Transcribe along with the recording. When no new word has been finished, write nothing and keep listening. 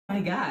my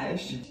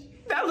gosh.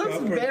 That looks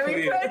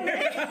very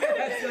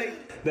pregnant.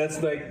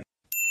 That's like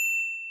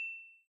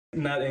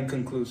not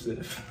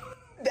inconclusive.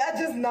 That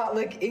does not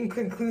look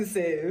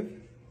inconclusive.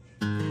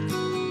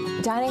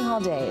 Dining Hall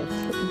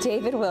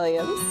David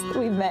Williams.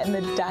 We met in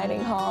the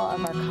dining hall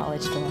of our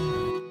college dorm.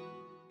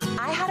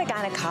 I had a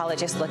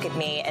gynecologist look at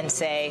me and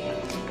say,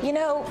 you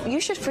know,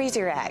 you should freeze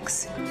your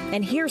eggs.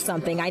 And here's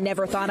something I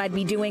never thought I'd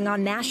be doing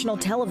on national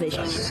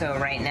television. So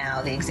right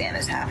now the exam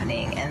is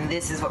happening, and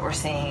this is what we're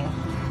seeing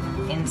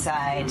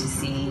inside to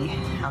see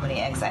how many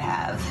eggs I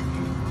have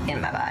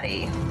in my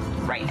body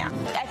right now.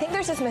 I think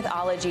there's this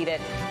mythology that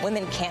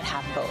women can't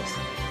have both.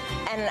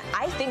 And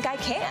I think I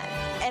can.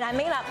 And I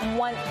may not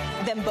want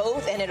them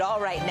both and it all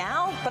right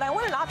now, but I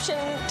want an option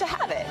to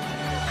have it.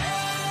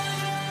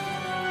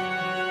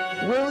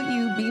 Will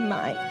you be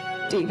mine,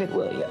 David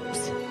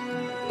Williams?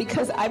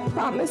 Because I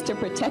promise to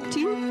protect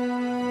you,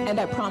 and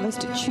I promise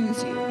to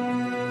choose you.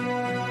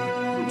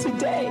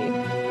 Today,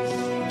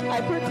 I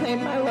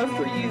proclaim my love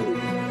for you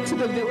to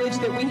the village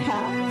that we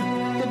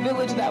have, the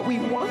village that we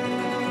want,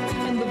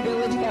 and the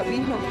village that we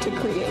hope to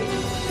create.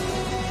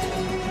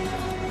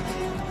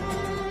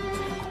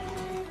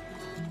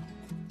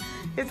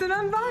 It's an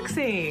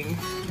unboxing.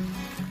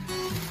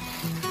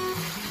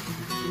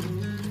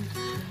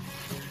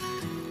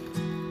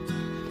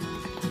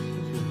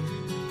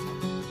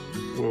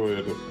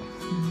 Wait.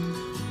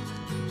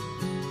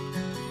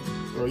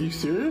 Are you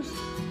serious?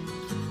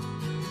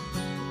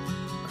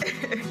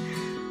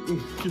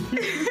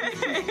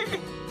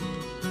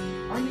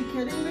 Are you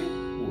kidding me?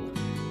 What?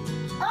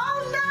 Oh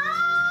no!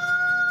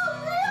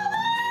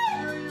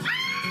 Really?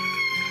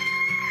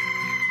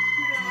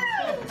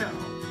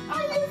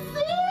 Are you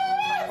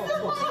serious?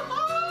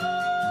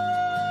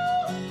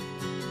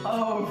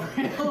 Oh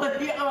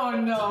really? Oh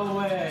no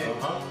way!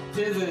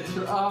 Is it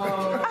true?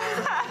 Oh.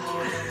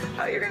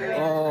 Oh, you're gonna be.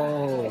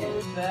 Oh.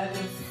 That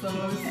is so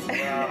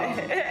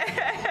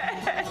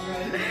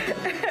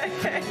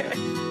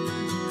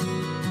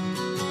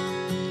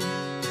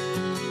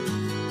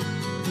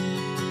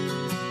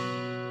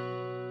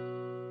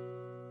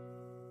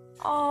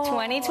Oh,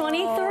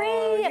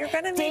 2023. You're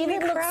gonna make David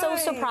me looked so cry.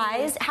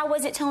 surprised. How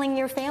was it telling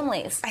your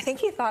families? I think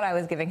he thought I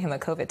was giving him a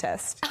COVID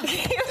test.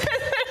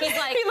 He's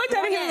like, he looked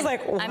at me and was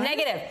like, what? I'm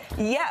negative.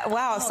 Yeah,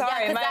 wow,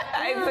 sorry.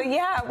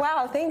 Yeah,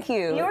 Wow, thank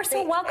you. You're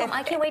so welcome.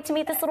 I can't wait to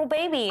meet this little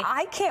baby.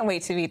 I can't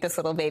wait to meet this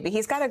little baby.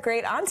 He's got a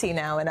great auntie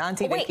now, and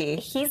Auntie Vicky.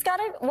 He's got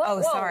a.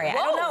 Sorry. I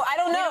don't know.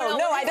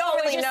 No, I don't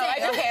really know.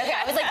 Okay.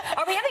 I was like,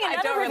 are we having another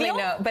I don't reveal?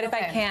 really know. But if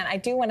I can, I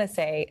do want to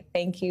say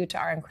thank you to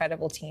our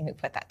incredible team who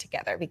put that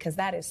together, because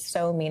that is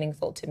so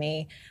meaningful to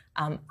me.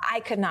 I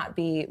could not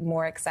be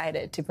more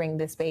excited to bring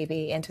this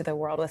baby into the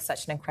world with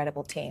such an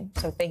incredible team.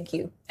 So thank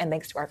you, and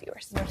thanks to our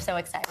viewers. We're so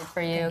excited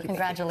for you.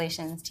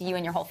 Congratulations to you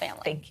and your whole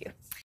family. Thank you.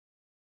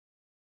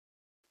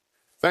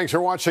 Thanks for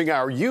watching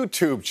our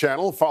YouTube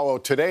channel. Follow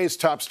today's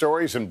top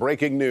stories and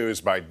breaking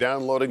news by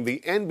downloading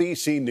the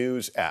NBC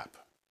News app.